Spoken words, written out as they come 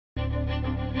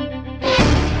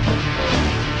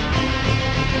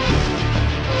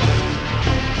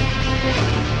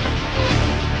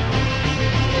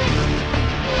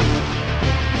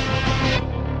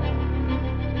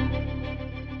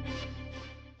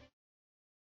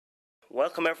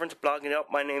Welcome everyone to Blogging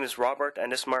Up. My name is Robert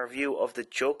and this is my review of the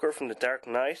Joker from The Dark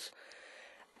Knight.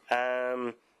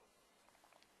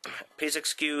 Please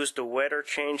excuse the weather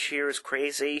change here is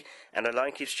crazy and the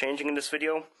line keeps changing in this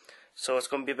video, so it's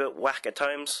going to be a bit whack at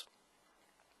times.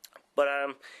 But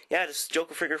yeah, this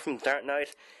Joker figure from The Dark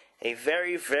Knight, a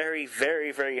very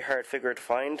hard figure to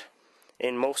find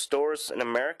in most stores in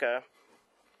America.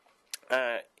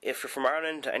 If you're from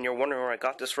Ireland and you're wondering where I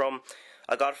got this from,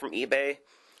 I got it from eBay.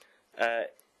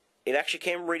 It actually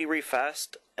came really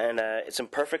fast, and it's in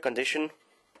perfect condition.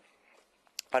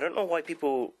 I don't know why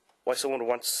someone would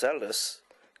want to sell this,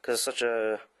 because it's such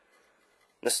a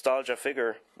nostalgia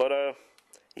figure. But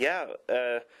yeah,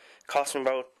 cost me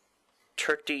about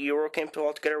 €30 came to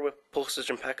all together with postage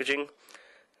and packaging,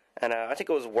 and I think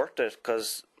it was worth it,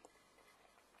 because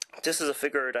this is a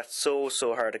figure that's so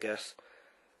hard to get,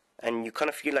 and you kind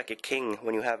of feel like a king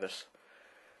when you have it.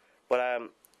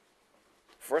 But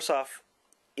first off,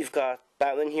 you've got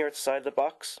Batman here at the side of the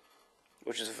box,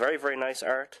 which is very nice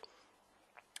art.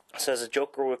 It says a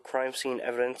Joker with crime scene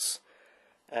evidence.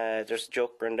 There's a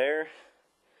Joker in there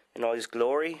in all his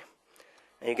glory,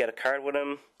 and you get a card with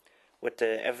him with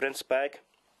the evidence bag.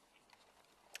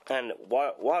 And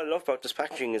what I love about this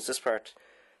packaging is this part.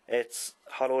 It's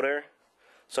hollow there,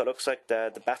 so it looks like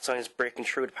the bat sign is breaking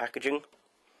through the packaging.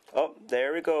 Oh,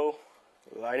 there we go.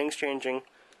 Lighting's changing.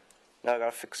 Now I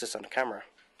gotta fix this on the camera.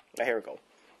 Here we go.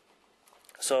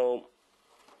 So,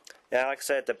 yeah, like I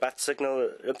said, the bat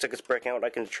signal looks like it's breaking out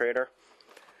like in the trailer.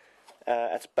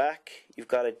 At the back, you've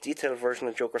got a detailed version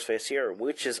of Joker's face here,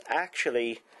 which is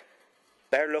actually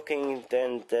better looking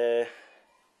than the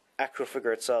actual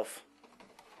figure itself.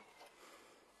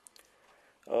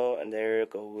 Oh, and there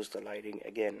goes the lighting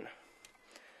again.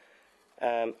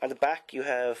 At the back, you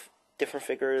have different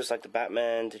figures like the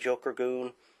Batman, the Joker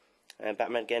Goon, and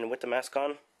Batman again with the mask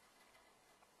on.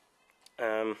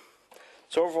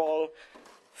 So overall,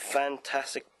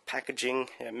 fantastic packaging.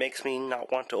 It makes me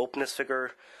not want to open this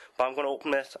figure, but I'm going to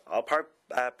open it. I'll probably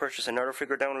purchase another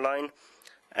figure down the line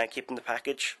and keep in the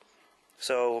package.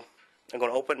 So I'm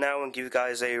going to open it now and give you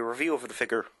guys a review of the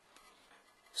figure.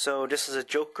 So this is a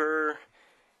Joker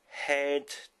head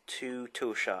to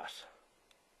toe shot.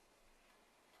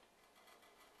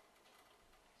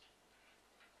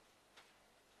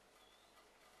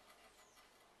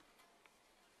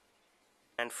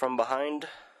 And from behind,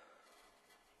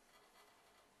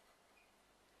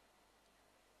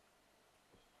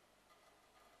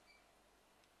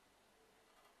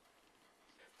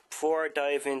 before I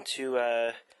dive into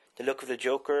the look of the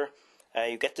Joker,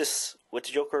 you get this with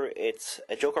the Joker. It's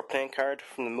a Joker playing card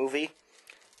from the movie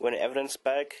with an evidence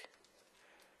bag.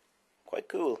 Quite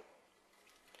cool.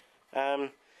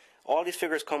 All these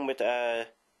figures come with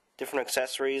different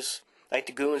accessories. Like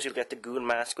the Goons, you'll get the Goon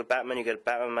mask. With Batman, you get a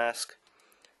Batman mask.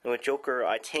 And with Joker,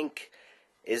 I think,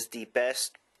 is the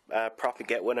best prop you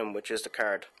get with him, which is the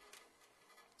card.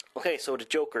 Okay, so the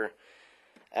Joker.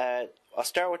 I'll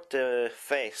start with the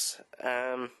face.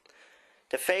 The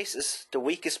face is the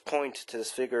weakest point to this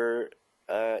figure.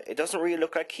 It doesn't really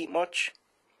look like heat much.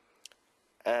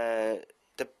 The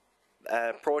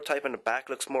prototype on the back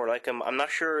looks more like him. I'm not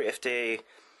sure if they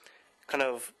kind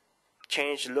of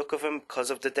changed the look of him because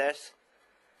of the death.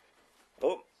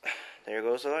 Oh, there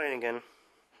goes the line again.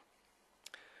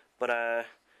 But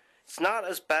it's not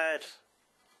as bad.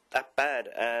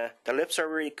 The lips are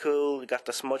really cool. You got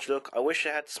the smudge look. I wish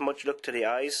it had the smudge look to the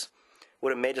eyes. Would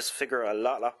have made this figure a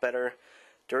lot better.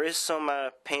 There is some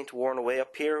paint worn away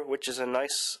up here, which is a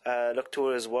nice look to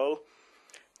it as well.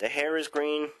 The hair is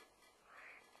green.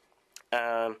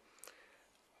 I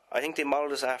think they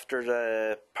modeled this after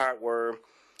the part where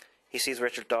he sees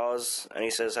Richard Dawes and he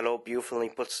says hello beautiful and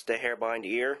he puts the hair behind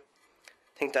the ear.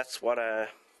 I think that's what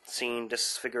scene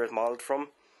this figure is modeled from.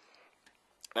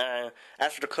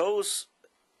 After the clothes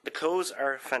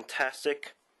are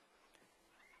fantastic.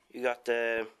 You got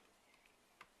the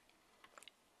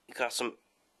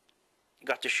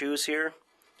shoes here,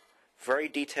 very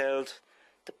detailed.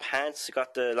 The pants, you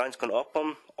got the lines going up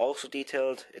them, also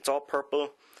detailed. It's all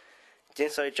purple. The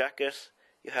inside jacket,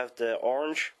 you have the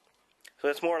orange, so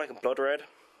it's more like a blood red.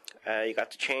 You got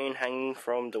the chain hanging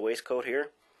from the waistcoat here.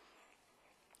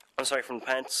 I'm sorry, from the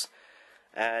pants.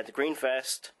 The green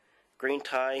vest, green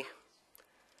tie,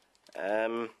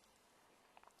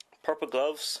 purple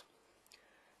gloves.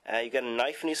 You get a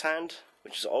knife in his hand,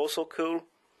 which is also cool.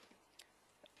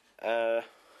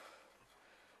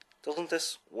 Doesn't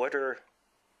this weather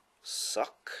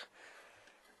suck?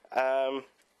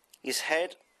 His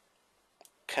head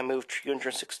can move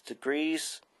 360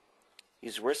 degrees.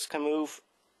 His wrists can move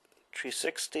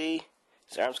 360.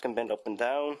 His arms can bend up and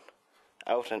down.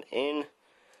 out and in.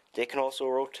 They can also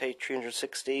rotate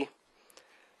 360.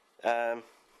 The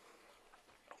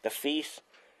feet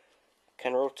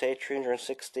can rotate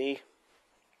 360.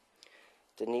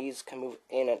 The knees can move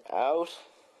in and out,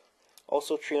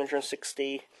 also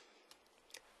 360.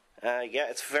 Yeah,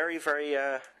 it's very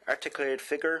articulated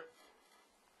figure.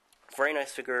 Very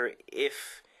nice figure.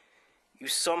 If you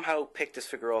somehow pick this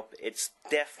figure up, it's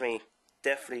definitely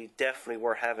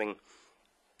worth having.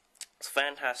 It's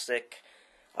fantastic.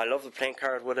 I love the playing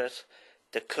card with it.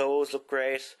 The clothes look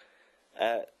great.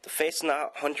 The face is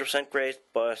not 100% great,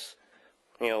 but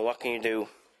you know, what can you do?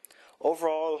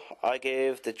 Overall, I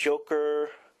gave the Joker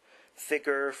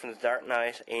figure from the Dark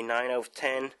Knight a 9 out of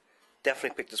 10.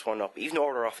 Definitely pick this one up. Even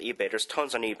order off eBay. There's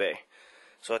tons on eBay.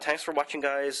 So thanks for watching,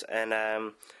 guys, and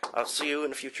I'll see you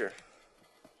in the future.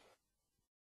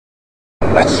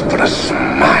 Let's put a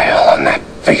smile on that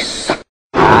face.